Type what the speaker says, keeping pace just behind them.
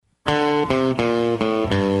Good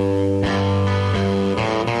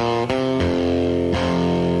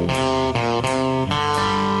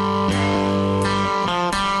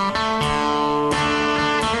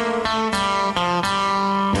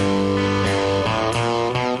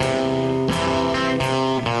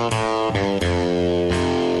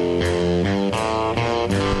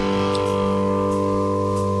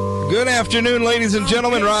afternoon, ladies and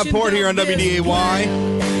gentlemen. Rob Port here on WDAY.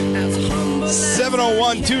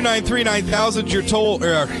 701-293-9000. Your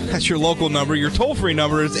that's your local number. Your toll-free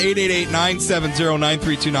number is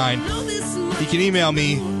 888-970-9329. You can email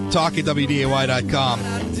me, talk@wday.com.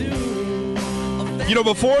 You know,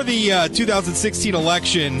 before the 2016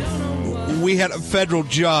 election, we had a federal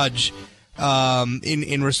judge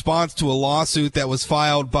in response to a lawsuit that was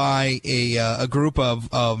filed by a group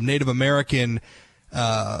of Native American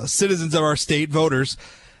citizens of our state, voters,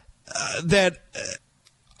 that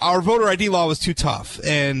our voter ID law was too tough.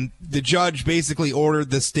 And the judge basically ordered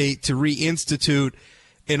the state to reinstitute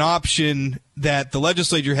an option that the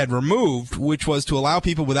legislature had removed, which was to allow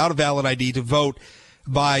people without a valid ID to vote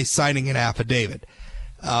by signing an affidavit.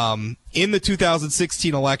 In the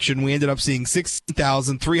 2016 election, we ended up seeing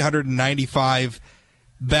 16,395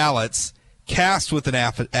 ballots cast with an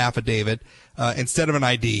affidavit instead of an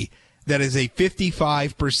ID. That is a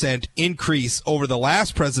 55% increase over the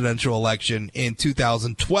last presidential election in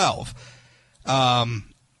 2012. And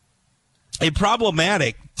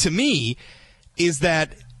problematic to me is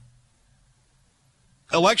that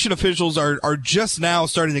election officials are just now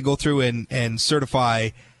starting to go through and certify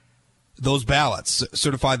those ballots,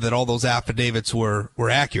 certify that all those affidavits were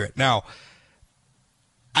accurate. Now,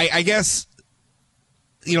 I guess,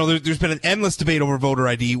 you know, there's been an endless debate over voter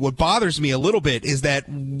ID. What bothers me a little bit is that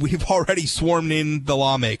we've already sworn in the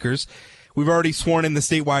lawmakers. We've already sworn in the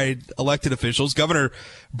statewide elected officials. Governor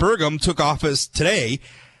Burgum took office today.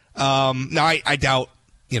 Now, I doubt,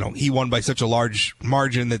 you know, he won by such a large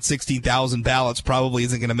margin that 16,000 ballots probably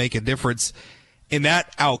isn't going to make a difference in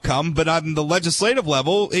that outcome. But on the legislative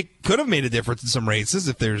level, it could have made a difference in some races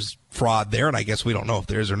if there's fraud there, and I guess we don't know if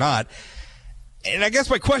there is or not. And I guess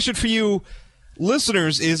my question for you,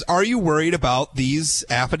 listeners, is, are you worried about these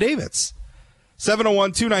affidavits?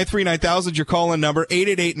 701-293-9000, your call-in number,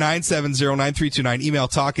 888-970-9329, email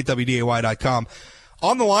talk@wday.com.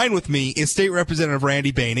 On the line with me is State Representative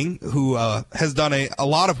Randy Baining, who has done a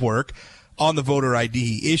lot of work on the voter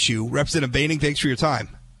ID issue. Representative Baining, thanks for your time.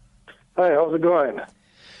 Hi, how's it going?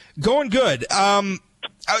 Going good.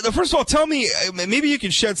 First of all, tell me, maybe you can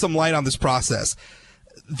shed some light on this process.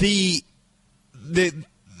 The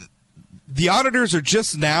auditors are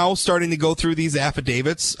just now starting to go through these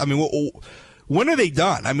affidavits. I mean, when are they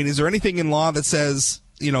done? I mean, is there anything in law that says,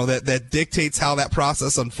 you know, that dictates how that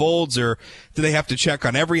process unfolds, or do they have to check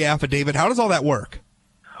on every affidavit? How does all that work?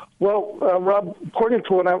 Well, Rob, according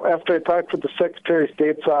to after I talked with the Secretary of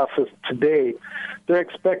State's office today, they're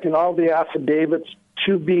expecting all the affidavits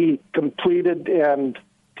to be completed and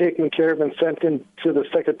taken care of and sent in to the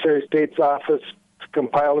Secretary of State's office to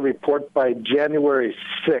compile a report by January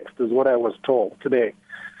 6th, is what I was told today.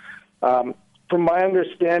 From my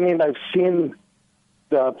understanding, I've seen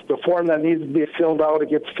the form that needs to be filled out.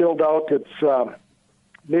 It gets filled out. It's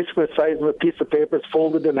basically the size of a piece of paper. It's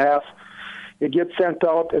folded in half. It gets sent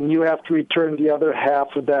out, and you have to return the other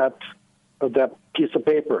half of that piece of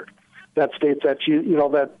paper that states that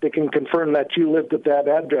that they can confirm that you lived at that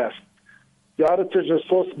address. The auditors are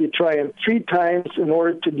supposed to be trying 3 times in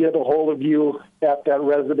order to get a hold of you at that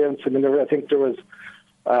residence. I mean, I think there was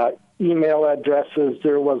email addresses,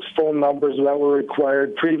 there was phone numbers that were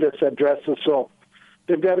required, previous addresses. So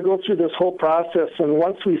they've got to go through this whole process. And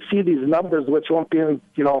once we see these numbers, which won't be,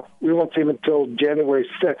 we won't see them until January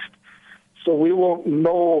 6th. So we won't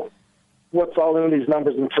know what's all in these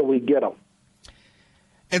numbers until we get them.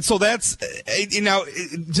 And so that's now.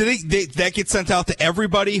 Do that get sent out to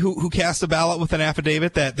everybody who cast a ballot with an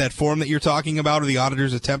affidavit? That form that you're talking about, or the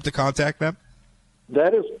auditors attempt to contact them?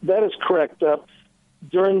 That is correct.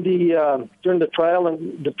 During the trial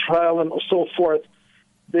and so forth,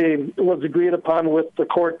 it was agreed upon with the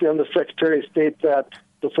court and the Secretary of State that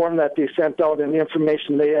the form that they sent out and the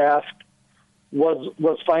information they asked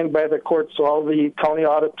was fine by the court. So all the county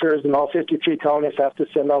auditors in all 53 counties have to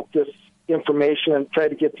send out this information and try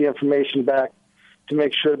to get the information back to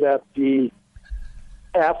make sure that the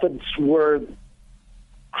affidavits were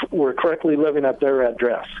correctly living at their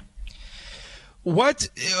address. What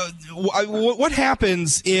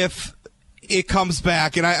happens if it comes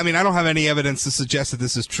back? And I mean, I don't have any evidence to suggest that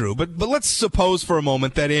this is true, but let's suppose for a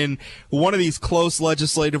moment that in one of these close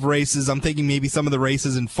legislative races, I'm thinking maybe some of the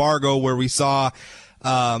races in Fargo where we saw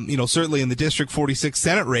Certainly in the District 46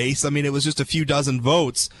 Senate race, I mean, it was just a few dozen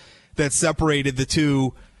votes that separated the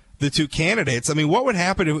two candidates. I mean, what would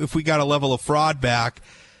happen if we got a level of fraud back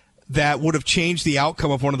that would have changed the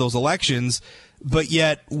outcome of one of those elections, but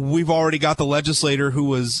yet we've already got the legislator who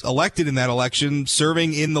was elected in that election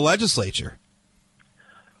serving in the legislature?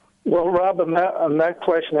 Well, Rob, on that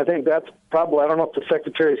question, I think that's probably, I don't know if the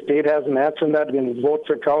Secretary of State has an answer on that. I mean, the votes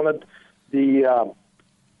are counted.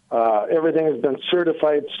 Everything has been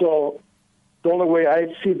certified. So the only way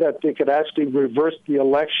I see that they could actually reverse the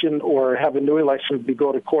election or have a new election would be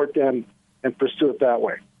go to court and pursue it that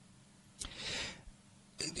way.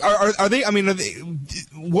 Are they? I mean,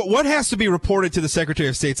 what has to be reported to the Secretary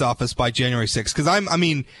of State's office by January 6th? Because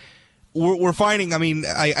we're finding. I mean,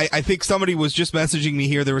 I think somebody was just messaging me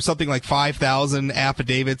here. There was something like 5,000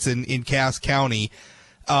 affidavits in Cass County.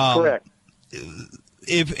 Correct.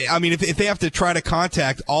 If they have to try to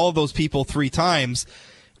contact all of those people 3 times,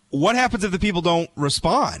 what happens if the people don't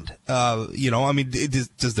respond?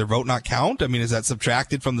 Does their vote not count? I mean, is that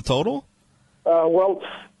subtracted from the total? Well,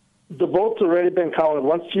 the vote's already been counted.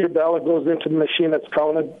 Once your ballot goes into the machine, it's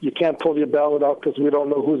counted. You can't pull your ballot out because we don't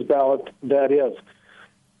know whose ballot that is.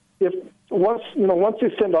 Once they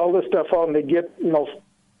send all this stuff out and they get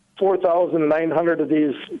 4,900 of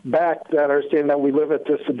these back that are saying that we live at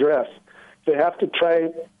this address, they have to try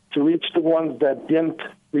to reach the ones that didn't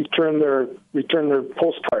return their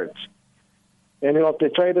postcards. And if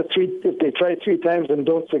they try 3 times and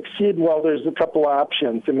don't succeed, well, there's a couple of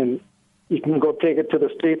options. I mean, you can go take it to the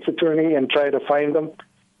state's attorney and try to find them.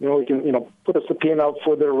 We can put a subpoena out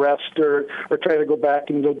for their arrest or try to go back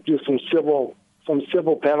and do some civil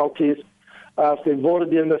penalties. If they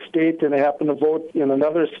voted in the state and they happen to vote in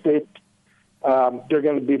another state, they're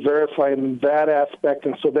going to be verified in that aspect,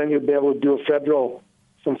 and so then you'd be able to do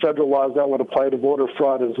some federal laws that would apply to voter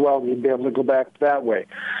fraud as well. You'd be able to go back that way.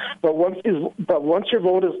 But once your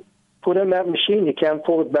vote is put in that machine, you can't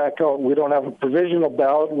pull it back out. We don't have a provisional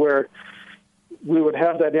ballot where we would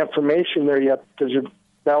have that information there yet because your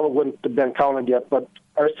ballot wouldn't have been counted yet. But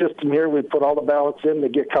our system here, we put all the ballots in, they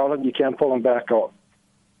get counted, you can't pull them back out.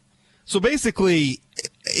 So basically,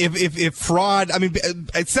 if fraud, I mean,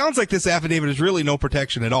 it sounds like this affidavit is really no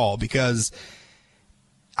protection at all because,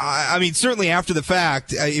 I mean, certainly after the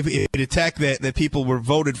fact, if you detect that people were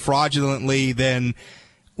voted fraudulently, then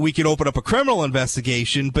we could open up a criminal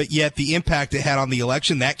investigation, but yet the impact it had on the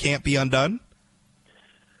election, that can't be undone?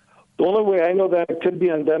 The only way I know that it could be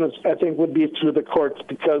undone is, I think, would be through the courts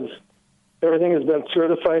because everything has been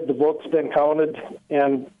certified, the votes have been counted,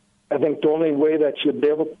 and I think the only way that you'd be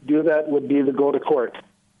able to do that would be to go to court.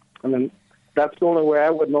 I mean, that's the only way I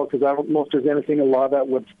would know because I don't know if there's anything in law that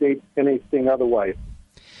would state anything otherwise.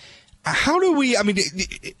 How do we, I mean,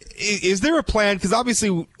 is there a plan? Because obviously,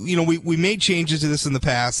 we made changes to this in the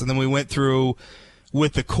past, and then we went through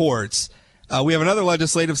with the courts. We have another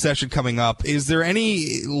legislative session coming up. Is there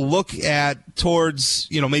any look towards,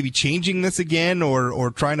 maybe changing this again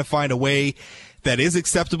or trying to find a way that is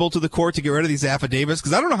acceptable to the court to get rid of these affidavits?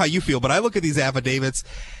 Because I don't know how you feel, but I look at these affidavits,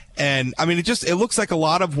 and, I mean, it looks like a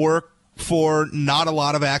lot of work for not a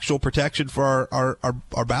lot of actual protection for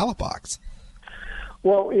our ballot box.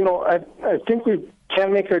 Well, I think we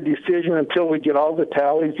can't make our decision until we get all the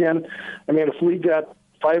tallies in. I mean, if we got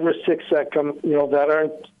 5 or 6 that come, that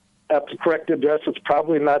aren't at the correct address, it's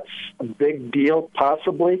probably not a big deal,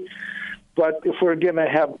 possibly. But if we're going to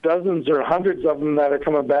have dozens or hundreds of them that are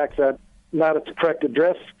coming back that not at the correct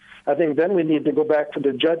address, I think then we need to go back to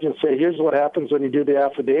the judge and say, here's what happens when you do the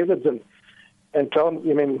affidavits and tell him,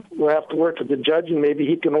 we'll have to work with the judge and maybe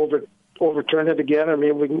he can overturn it again, or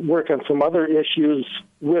maybe we can work on some other issues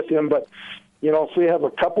with him. But, if we have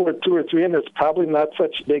a couple or 2 or 3 in, it's probably not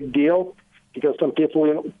such a big deal because some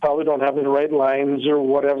people probably don't have the right lines or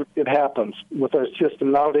whatever. It happens with our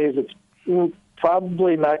system nowadays. It's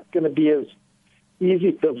probably not going to be as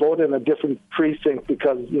easy to vote in a different precinct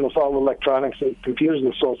because, it's all electronics and computers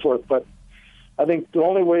and so forth. But I think the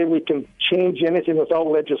only way we can change anything without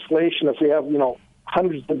legislation, if we have,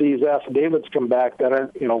 hundreds of these affidavits come back that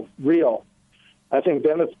aren't, real, I think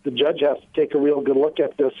then the judge has to take a real good look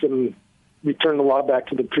at this and return the law back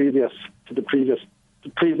to previously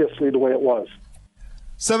the way it was.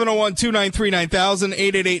 701-293-9000,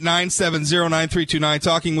 888-970-9329,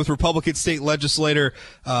 talking with Republican State Legislator,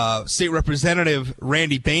 State Representative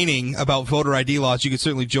Randy Baining about voter ID laws. You can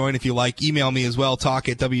certainly join if you like. Email me as well,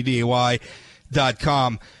 talk@wday.com.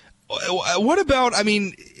 What about, I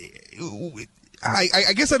mean,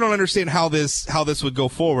 I guess I don't understand how this would go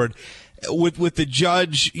forward with the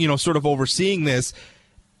judge, sort of overseeing this.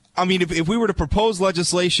 I mean, if we were to propose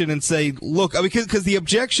legislation and say, look, because the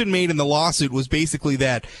objection made in the lawsuit was basically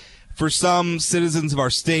that for some citizens of our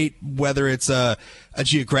state, whether it's a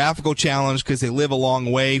geographical challenge because they live a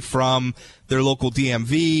long way from their local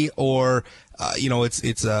DMV, or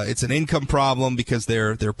it's an income problem because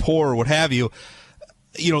they're poor or what have you,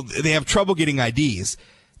 they have trouble getting IDs.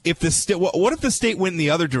 If what if the state went in the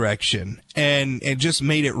other direction and just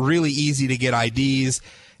made it really easy to get IDs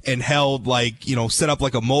and held set up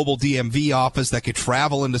like a mobile DMV office that could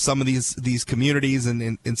travel into some of these communities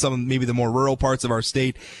and in some of maybe the more rural parts of our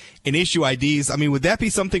state and issue IDs? I mean, would that be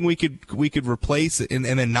something we could replace and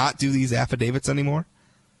then not do these affidavits anymore?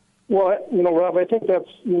 Well, Rob, I think that's,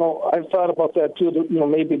 I've thought about that too, to,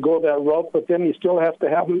 maybe go that route, but then you still have to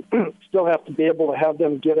have them, still have to be able to have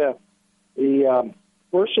them get a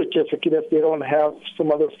birth certificate if they don't have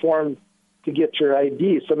some other form to get your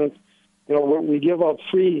ID. So, I mean, we give out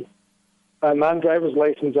free non-driver's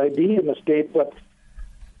license ID in the state, but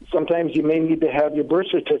sometimes you may need to have your birth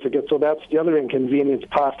certificate. So that's the other inconvenience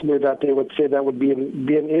possibly that they would say that would be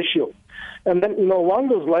an issue. And then, along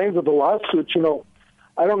those lines of the lawsuits,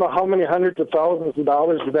 I don't know how many hundreds of thousands of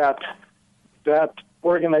dollars that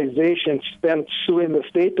organization spent suing the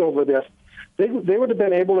state over this. They would have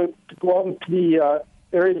been able to go out into the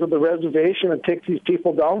areas of the reservation and take these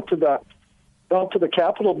people down to the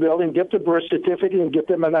Capitol building, get the birth certificate, and get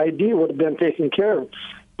them an ID. Would have been taken care of.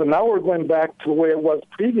 But now we're going back to the way it was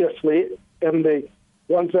previously, and the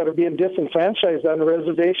ones that are being disenfranchised on the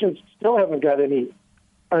reservations still aren't any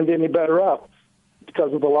better off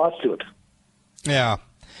because of the lawsuit. Yeah.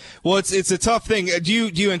 Well, it's a tough thing. Do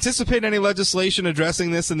you anticipate any legislation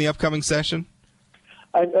addressing this in the upcoming session?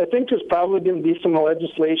 I think there's probably going to be some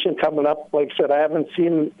legislation coming up. Like I said, I haven't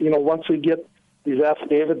seen, once we get these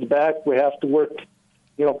affidavits back, we have to work,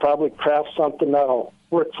 probably craft something that'll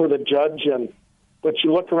work for the judge. But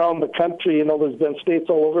you look around the country, there's been states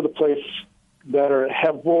all over the place that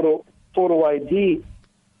have photo ID,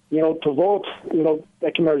 to vote.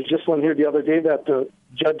 I can remember just one here the other day that the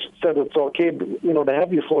judge said it's okay, to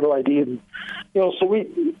have your photo ID. And, so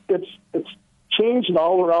it's changed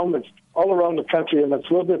all around the country, and it's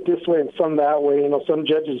a little bit this way and some that way. Some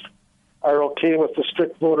judges are okay with the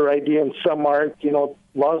strict voter ID and some aren't.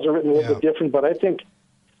 Laws are written a little bit different, but I think,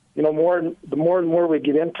 the more and more we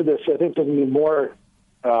get into this, I think there'll be more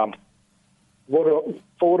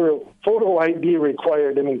photo ID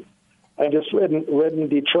required. I mean, I just read in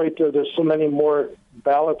Detroit there's so many more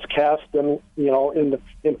ballots cast than in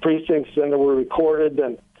precincts than that were recorded,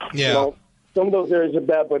 and some of those areas are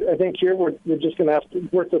bad. But I think here we're just going to have to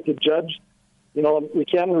work with the judge. We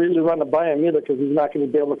can't really run it by him either because he's not going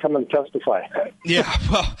to be able to come and testify.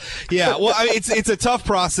 Well, it's a tough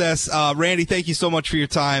process. Randy, thank you so much for your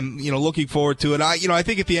time. Looking forward to it. I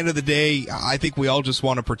think at the end of the day, I think we all just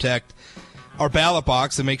want to protect our ballot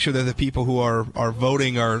box and make sure that the people who are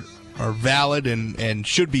voting are valid and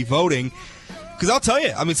should be voting. Because I'll tell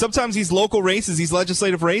you, I mean, sometimes these local races, these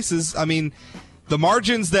legislative races, I mean, the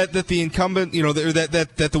margins that the incumbent,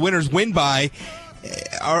 that the winners win by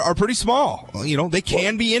are pretty small. They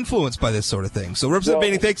can be influenced by this sort of thing. So,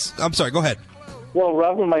 Representative Bainey, thanks. I'm sorry, go ahead. Well,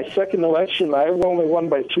 Rob, in my second election, I only won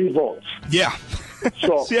by 3 votes. Yeah.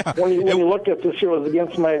 So when you look at this, it was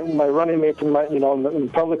against my running mate from in the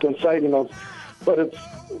Republican side, but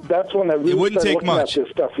that's when I really started looking at this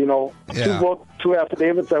stuff. Two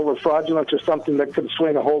affidavits that were fraudulent or something that could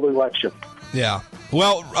swing a whole election. Yeah.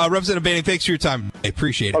 Well, Representative Bainey, thanks for your time. I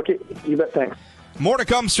appreciate it. Okay, you bet. Thanks. More to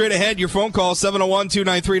come straight ahead. Your phone call,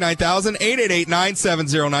 701-293-9000,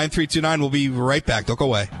 888-970-9329. We'll be right back. Don't go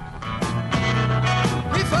away.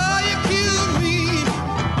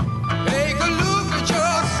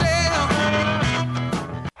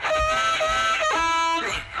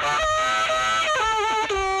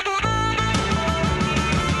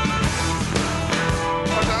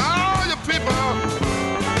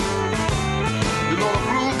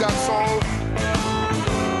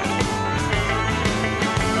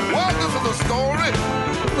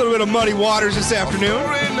 A little bit of muddy waters this afternoon.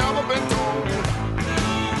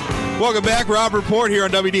 Welcome back. Rob Report here on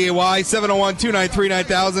WDAY,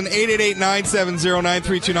 701-293-9000,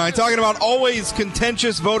 888-970-9329. Talking about always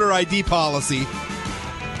contentious voter ID policy.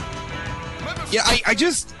 Yeah, I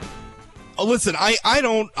just listen. I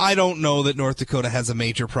don't know that North Dakota has a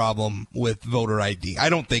major problem with voter ID. I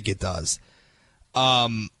don't think it does.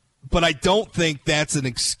 But I don't think that's an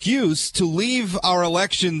excuse to leave our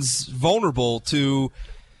elections vulnerable to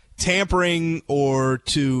tampering or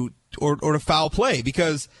to foul play,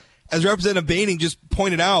 because as Representative Bainey just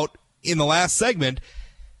pointed out in the last segment,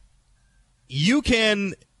 you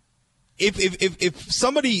can if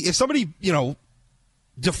somebody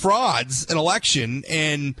defrauds an election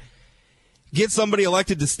and get somebody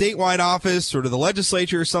elected to statewide office or to the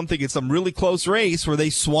legislature or something in some really close race where they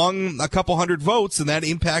swung a couple hundred votes and that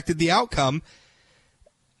impacted the outcome,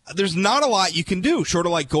 there's not a lot you can do short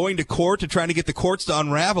of like going to court to trying to get the courts to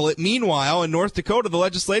unravel it. Meanwhile, in North Dakota, the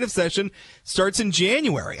legislative session starts in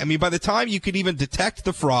January. I mean, by the time you could even detect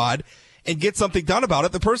the fraud and get something done about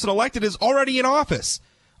it, the person elected is already in office,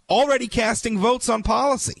 already casting votes on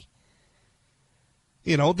policy.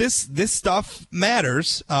 You know, this stuff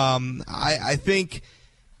matters. I think,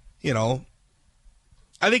 you know,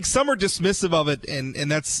 I think some are dismissive of it,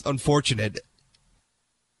 and that's unfortunate.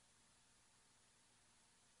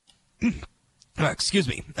 Excuse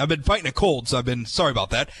me. I've been fighting a cold, so I've been sorry about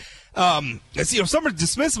that. You know, some are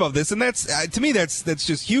dismissive of this, and that's to me that's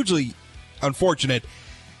just hugely unfortunate.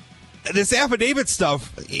 This affidavit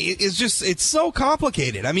stuff is just, it's so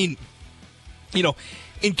complicated. I mean, you know,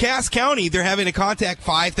 in Cass County, they're having to contact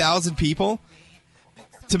 5,000 people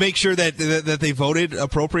to make sure that they voted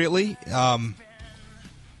appropriately.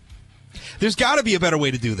 There's got to be a better way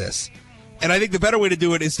to do this. And I think the better way to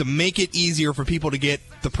do it is to make it easier for people to get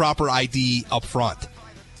the proper ID up front.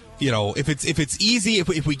 You know, if it's easy,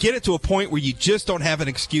 if we get it to a point where you just don't have an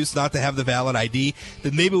excuse not to have the valid ID,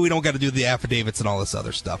 then maybe we don't got to do the affidavits and all this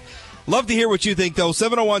other stuff. Love to hear what you think, though.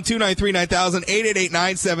 701-293-9000,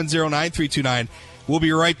 888-970-9329. We'll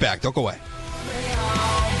be right back. Don't go away.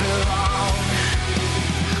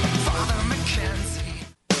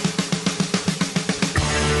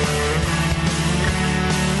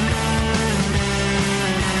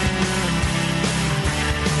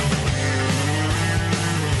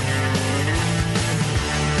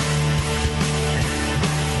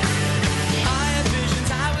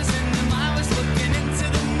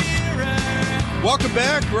 Welcome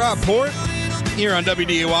back, Rob Port, here on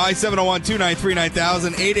WDUI,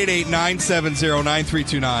 701-293-9000,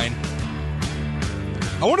 888-970-9329.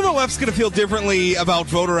 I wonder if the left's going to feel differently about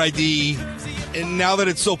voter ID and now that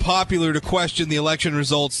it's so popular to question the election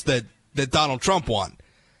results that Donald Trump won,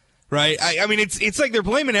 right? I mean, it's like they're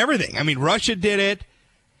blaming everything. I mean, Russia did it.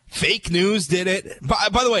 Fake news did it.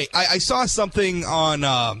 By the way, I saw something on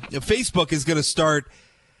Facebook is going to start,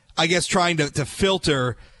 I guess, trying to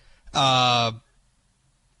filter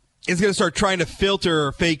is going to start trying to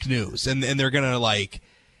filter fake news, and they're going to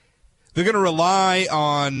rely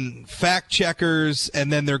on fact checkers,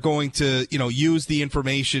 and then they're going to, you know, use the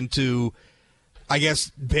information to, I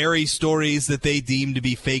guess, bury stories that they deem to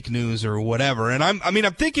be fake news or whatever. And I'm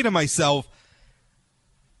thinking to myself,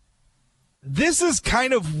 this is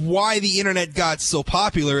kind of why the internet got so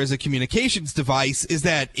popular as a communications device, is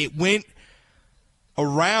that it went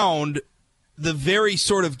around the very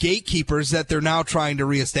sort of gatekeepers that they're now trying to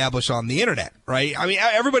reestablish on the internet, right? I mean,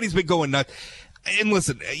 everybody's been going nuts. And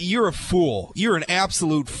listen, you're a fool. You're an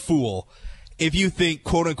absolute fool if you think,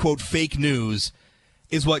 quote unquote, fake news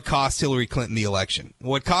is what cost Hillary Clinton the election.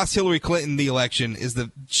 What cost Hillary Clinton the election is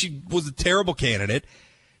she was a terrible candidate.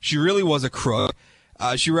 She really was a crook.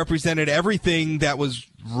 She represented everything that was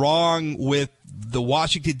wrong with the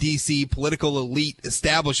Washington, D.C. political elite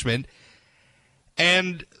establishment.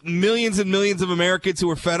 And millions of Americans who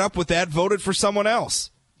were fed up with that voted for someone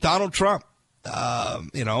else, Donald Trump.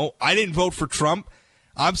 You know, I didn't vote for Trump.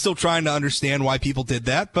 I'm still trying to understand why people did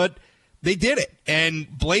that, but they did it.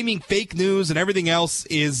 And blaming fake news and everything else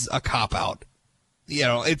is a cop-out. You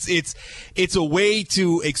know, it's a way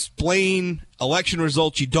to explain election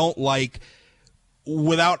results you don't like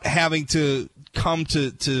without having to come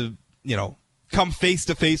come face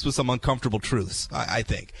to face with some uncomfortable truths, I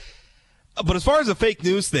think. But as far as the fake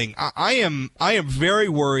news thing, I am very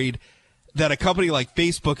worried that a company like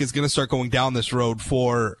Facebook is going to start going down this road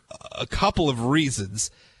for a couple of reasons.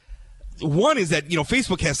 One is that, you know,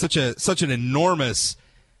 Facebook has such an enormous.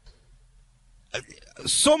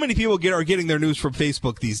 So many people are getting their news from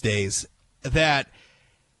Facebook these days that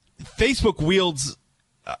Facebook wields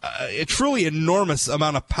a truly enormous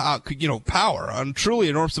amount of power, a truly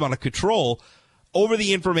enormous amount of control over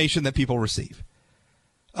the information that people receive.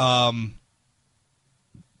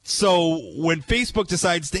 So when Facebook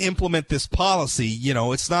decides to implement this policy, you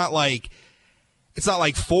know, it's not like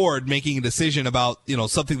Ford making a decision about, you know,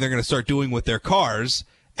 something they're going to start doing with their cars,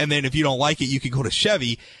 and then if you don't like it, you can go to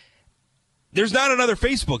Chevy. There's not another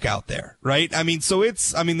Facebook out there, right? I mean,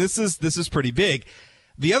 this is pretty big.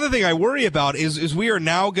 The other thing I worry about is we are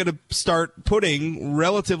now going to start putting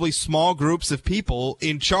relatively small groups of people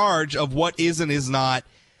in charge of what is and is not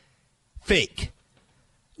fake,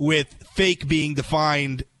 with fake being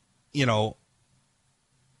defined, you know,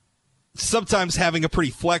 sometimes having a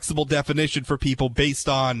pretty flexible definition for people based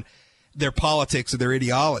on their politics or their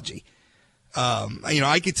ideology.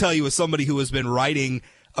 I could tell you as somebody who has been writing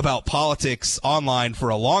about politics online for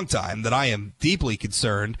a long time that I am deeply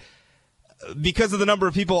concerned because of the number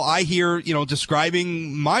of people I hear,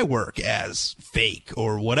 describing my work as fake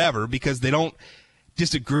or whatever, because they don't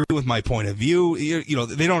disagree with my point of view.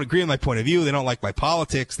 They don't agree with my point of view. They don't like my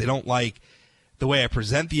politics. They don't like the way I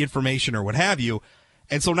present the information or what have you.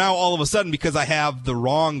 And so now all of a sudden, because I have the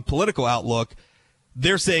wrong political outlook,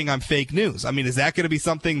 they're saying I'm fake news. I mean, is that going to be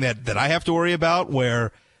something that I have to worry about,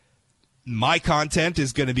 where my content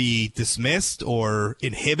is going to be dismissed or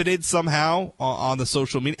inhibited somehow on the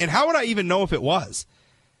social media? And how would I even know if it was?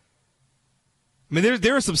 I mean,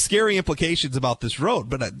 there are some scary implications about this road,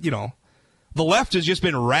 but, the left has just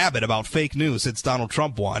been rabid about fake news since Donald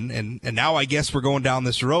Trump won, and now I guess we're going down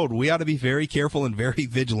this road. We ought to be very careful and very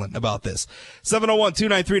vigilant about this.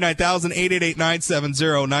 701-293-9000,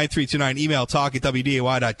 888-970-9329. Email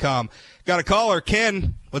talk@wday.com. Got a caller.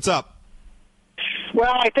 Ken, what's up?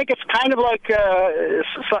 Well, I think it's kind of like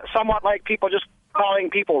somewhat like people just calling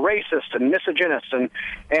people racist and misogynist and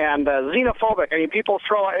xenophobic. I mean, people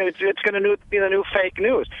throw it's going to be the new fake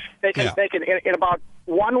news. They can in about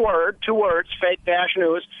one word, 2 words, fake dash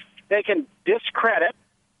news. They can discredit,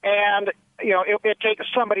 and it takes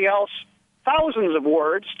somebody else thousands of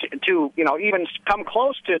words to even come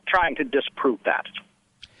close to trying to disprove that.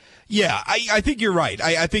 Yeah, I think you're right.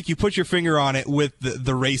 I think you put your finger on it with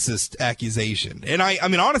the racist accusation. And I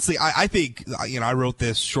mean, honestly, I think, I wrote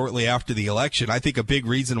this shortly after the election. I think a big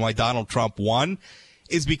reason why Donald Trump won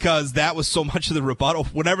is because that was so much of the rebuttal.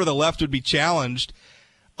 Whenever the left would be challenged,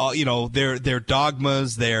 their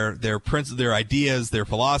dogmas, their principles, their ideas, their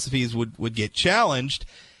philosophies would get challenged.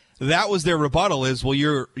 That was their rebuttal is, well,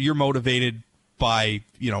 you're motivated by,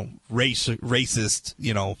 racist,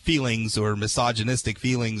 feelings or misogynistic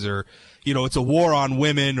feelings, or, it's a war on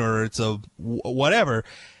women, or it's a whatever.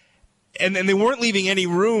 And they weren't leaving any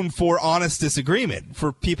room for honest disagreement,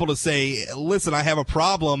 for people to say, listen, I have a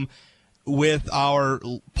problem with our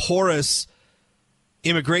porous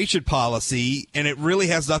immigration policy, and it really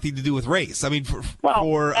has nothing to do with race. I mean, for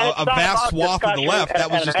a vast swath of the left, that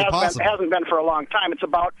was just impossible. It hasn't been for a long time. It's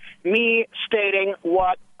about me stating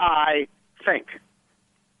what I think.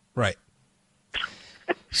 Right.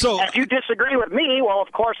 So if you disagree with me, well,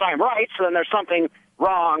 of course I'm right, so then there's something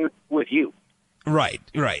wrong with you. Right.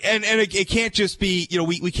 And it can't just be,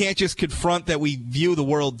 we can't just confront that we view the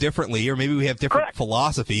world differently, or maybe we have different Correct.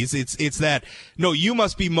 philosophies. It's that, no, you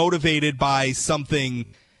must be motivated by something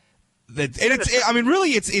that, and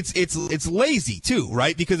it's lazy too,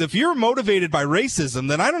 right? Because if you're motivated by racism,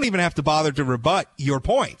 then I don't even have to bother to rebut your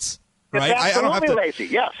points. Right? It's absolutely I don't have to, lazy.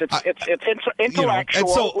 Yes, it's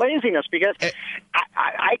intellectual laziness, because if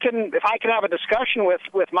I can have a discussion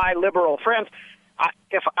with my liberal friends,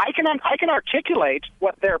 if I can articulate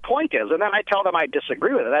what their point is, and then I tell them I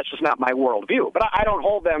disagree with it. That's just not my worldview. But I don't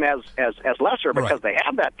hold them as lesser because they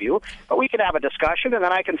have that view. But we can have a discussion, and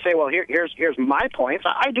then I can say, well, here's my points.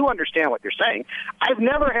 I do understand what you're saying. I've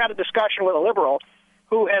never had a discussion with a liberal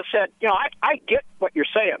who has said, I get what you're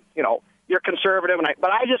saying. You're conservative,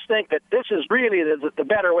 but I just think that this is really the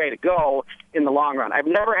better way to go in the long run. I've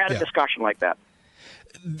never had a discussion like that.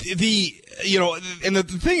 And the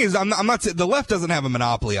thing is, I'm not the left doesn't have a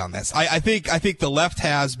monopoly on this. I think the left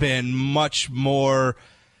has been much more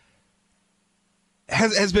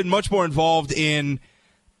involved in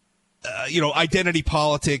identity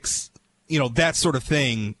politics, that sort of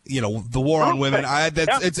thing, the war on women.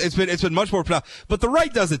 It's been much more, but the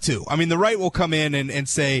right does it too. I mean, the right will come in and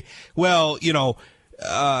say, well,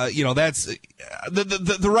 that's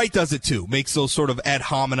the right does it too. Makes those sort of ad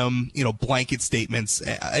hominem, blanket statements.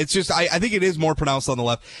 It's just, I think it is more pronounced on the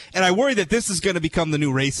left. And I worry that this is going to become the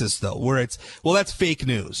new racist though, where it's, well, that's fake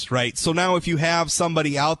news, right? So now if you have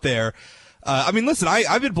somebody out there, listen,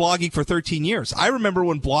 I've been blogging for 13 years. I remember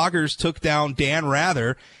when bloggers took down Dan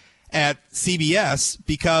Rather at CBS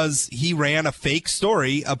because he ran a fake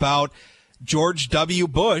story about George W.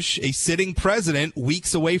 Bush, a sitting president,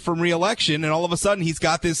 weeks away from re-election, and all of a sudden he's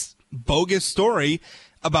got this bogus story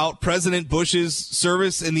about President Bush's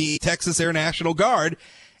service in the Texas Air National Guard,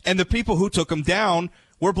 and the people who took him down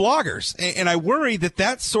were bloggers. And I worry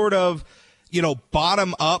that sort of,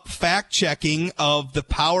 bottom-up fact-checking of the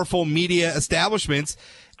powerful media establishments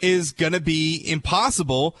is going to be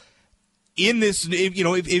impossible in this,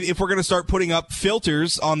 if we're going to start putting up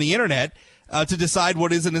filters on the internet to decide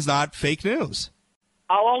what is and is not fake news.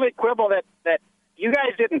 I'll only quibble that you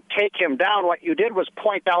guys didn't take him down. What you did was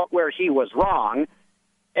point out where he was wrong,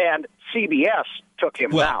 and CBS took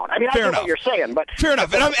him down. I mean, I get what you're saying, but fair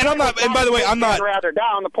enough. And I'm not. And by the way, I'm not rather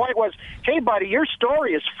down. The point was, hey, buddy, your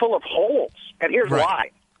story is full of holes, and here's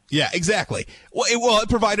why. Yeah, exactly. Well, it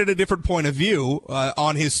provided a different point of view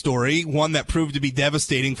on his story, one that proved to be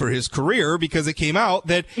devastating for his career because it came out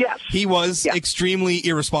that he was extremely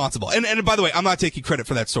irresponsible. And by the way, I'm not taking credit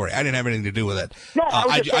for that story. I didn't have anything to do with it. No,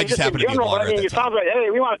 I just happened to be a blogger at that time. It sounds like, hey,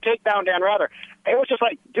 we want to take down Dan Rather. It was just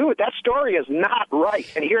like, dude, that story is not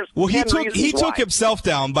right. And here's he took himself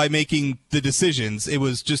down by making the decisions. It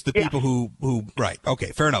was just the people who right. Okay,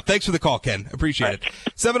 fair enough. Thanks for the call, Ken. Appreciate it.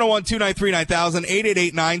 701-293-9000,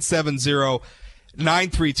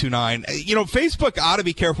 888-970-9329. Facebook ought to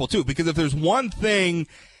be careful too, because if there's one thing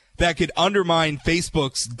that could undermine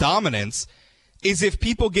Facebook's dominance is if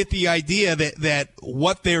people get the idea that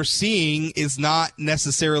what they're seeing is not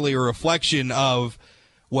necessarily a reflection of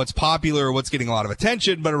what's popular or what's getting a lot of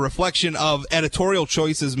attention, but a reflection of editorial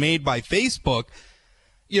choices made by Facebook.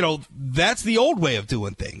 That's the old way of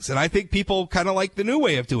doing things. And I think people kind of like the new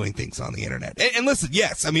way of doing things on the internet. And listen,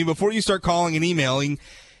 yes, I mean, before you start calling and emailing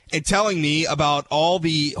and telling me about all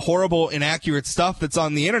the horrible, inaccurate stuff that's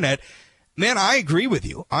on the internet, man, I agree with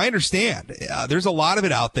you. I understand. There's a lot of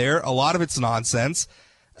it out there. A lot of it's nonsense.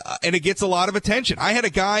 And it gets a lot of attention. I had a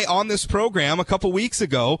guy on this program a couple weeks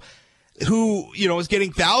ago who, is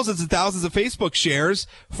getting thousands and thousands of Facebook shares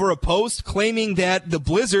for a post claiming that the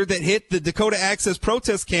blizzard that hit the Dakota Access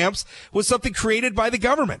protest camps was something created by the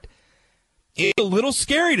government. It's a little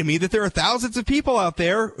scary to me that there are thousands of people out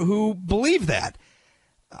there who believe that.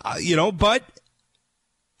 But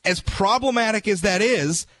as problematic as that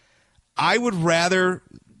is, I would rather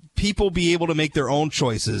people be able to make their own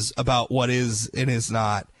choices about what is and is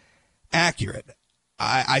not accurate.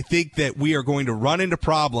 I think that we are going to run into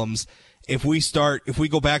problems if we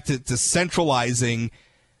go back to centralizing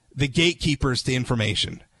the gatekeepers to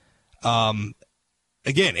information.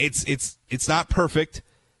 Again, it's not perfect,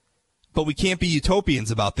 but we can't be utopians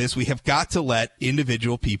about this. We have got to let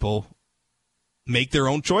individual people make their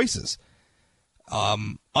own choices.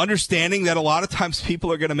 Understanding that a lot of times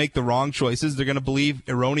people are going to make the wrong choices. They're going to believe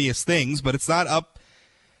erroneous things, but it's not up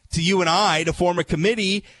to you and I to form a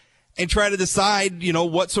committee and try to decide,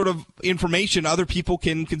 what sort of information other people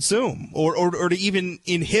can consume or to even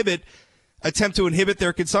attempt to inhibit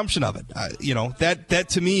their consumption of it. That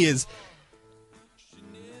to me is,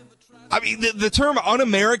 I mean, the term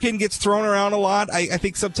un-American gets thrown around a lot. I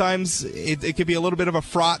think sometimes it could be a little bit of a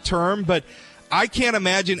fraught term, but I can't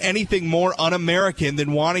imagine anything more un-American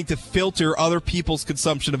than wanting to filter other people's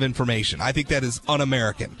consumption of information. I think that is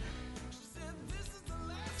un-American.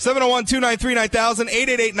 701-293-9000,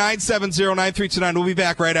 888-970-9329. We'll be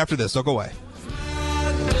back right after this. Don't go away.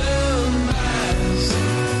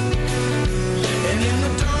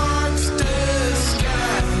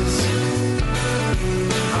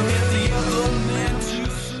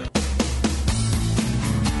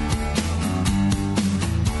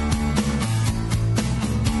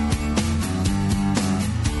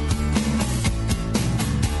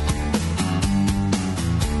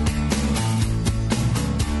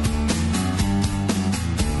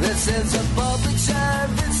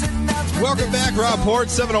 Welcome back, Rob Port,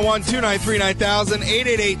 701-293-9000,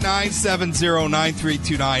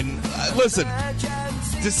 888-970-9329. Listen,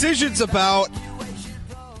 decisions about,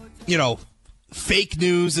 fake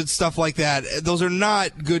news and stuff like that, those are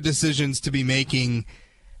not good decisions to be making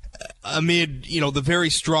amid, the very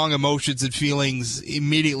strong emotions and feelings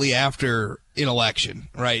immediately after an election,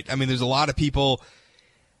 right? I mean, there's a lot of people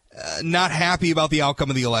not happy about the outcome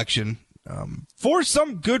of the election. For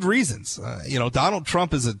some good reasons. Donald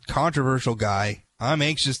Trump is a controversial guy. I'm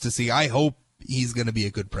anxious to see. I hope he's going to be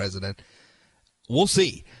a good president. We'll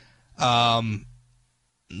see. But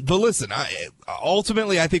listen,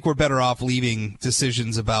 ultimately, I think we're better off leaving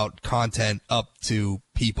decisions about content up to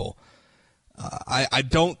people. I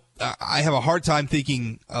have a hard time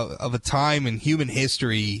thinking of a time in human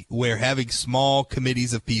history where having small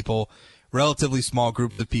committees of people, relatively small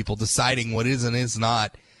groups of people, deciding what is and is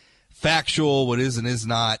not factual, what is and is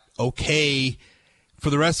not okay for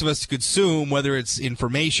the rest of us to consume, whether it's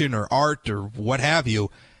information or art or what have you.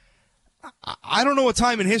 I don't know a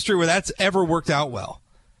time in history where that's ever worked out well.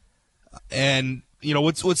 And,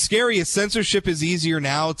 what's scary is censorship is easier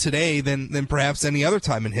now today than perhaps any other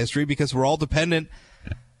time in history because we're all dependent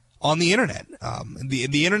on the internet.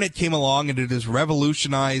 The internet came along and it has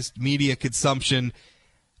revolutionized media consumption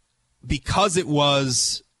because it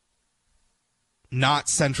was not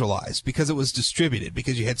centralized, because it was distributed,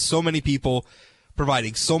 because you had so many people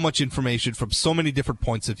providing so much information from so many different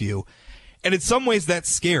points of view. And in some ways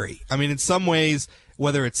that's scary. I mean, in some ways,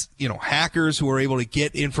 whether it's, hackers who are able to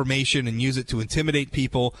get information and use it to intimidate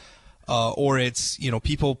people, or it's,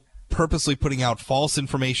 people purposely putting out false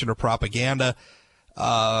information or propaganda,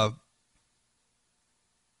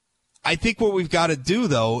 I think what we've got to do,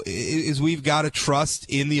 though, is we've got to trust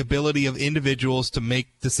in the ability of individuals to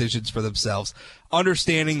make decisions for themselves,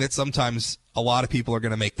 understanding that sometimes a lot of people are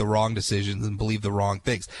going to make the wrong decisions and believe the wrong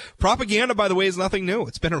things. Propaganda, by the way, is nothing new.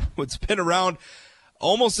 It's been around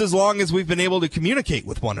almost as long as we've been able to communicate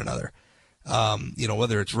with one another.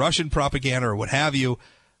 Whether it's Russian propaganda or what have you,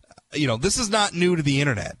 this is not new to the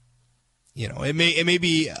internet. It may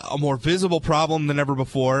be a more visible problem than ever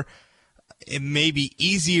before. It may be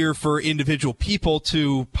easier for individual people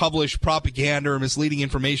to publish propaganda or misleading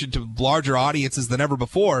information to larger audiences than ever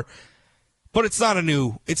before, but it's not a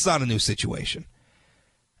new situation.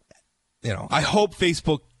 I hope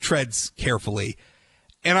Facebook treads carefully,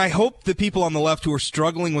 and I hope the people on the left who are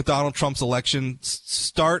struggling with Donald Trump's election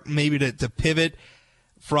start maybe to pivot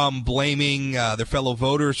from blaming their fellow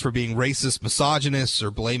voters for being racist, misogynists, or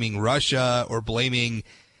blaming Russia, or blaming,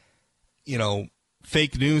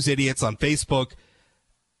 fake news idiots on Facebook,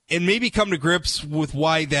 and maybe come to grips with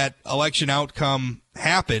why that election outcome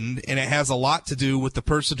happened. And it has a lot to do with the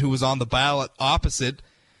person who was on the ballot opposite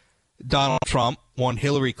Donald Trump, one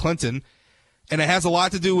Hillary Clinton. And it has a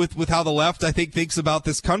lot to do with how the left, I think, thinks about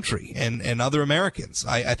this country and other Americans.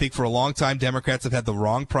 I think for a long time, Democrats have had the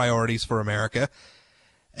wrong priorities for America.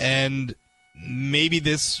 And maybe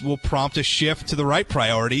this will prompt a shift to the right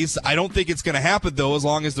priorities. I don't think it's going to happen, though, as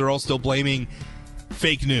long as they're all still blaming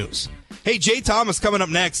fake news. Hey, Jay Thomas coming up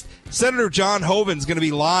next. Senator John Hoeven's going to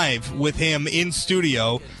be live with him in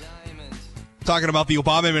studio talking about the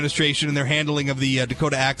Obama administration and their handling of the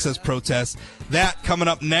Dakota Access protests. That coming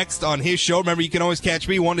up next on his show. Remember, you can always catch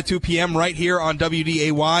me 1 to 2 p.m. right here on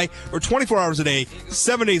WDAY, or 24 hours a day,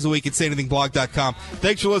 7 days a week at sayanythingblog.com.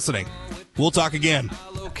 Thanks for listening. We'll talk again.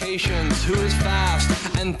 Locations, who is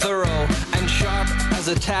fast and thorough and sharp as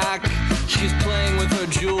a tack. She's playing with her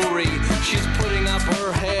jewelry, she's putting up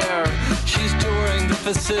her hair, she's touring the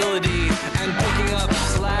facility and picking up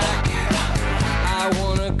slack. I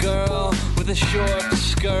want a girl with a short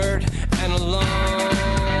skirt and a long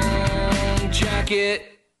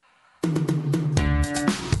jacket.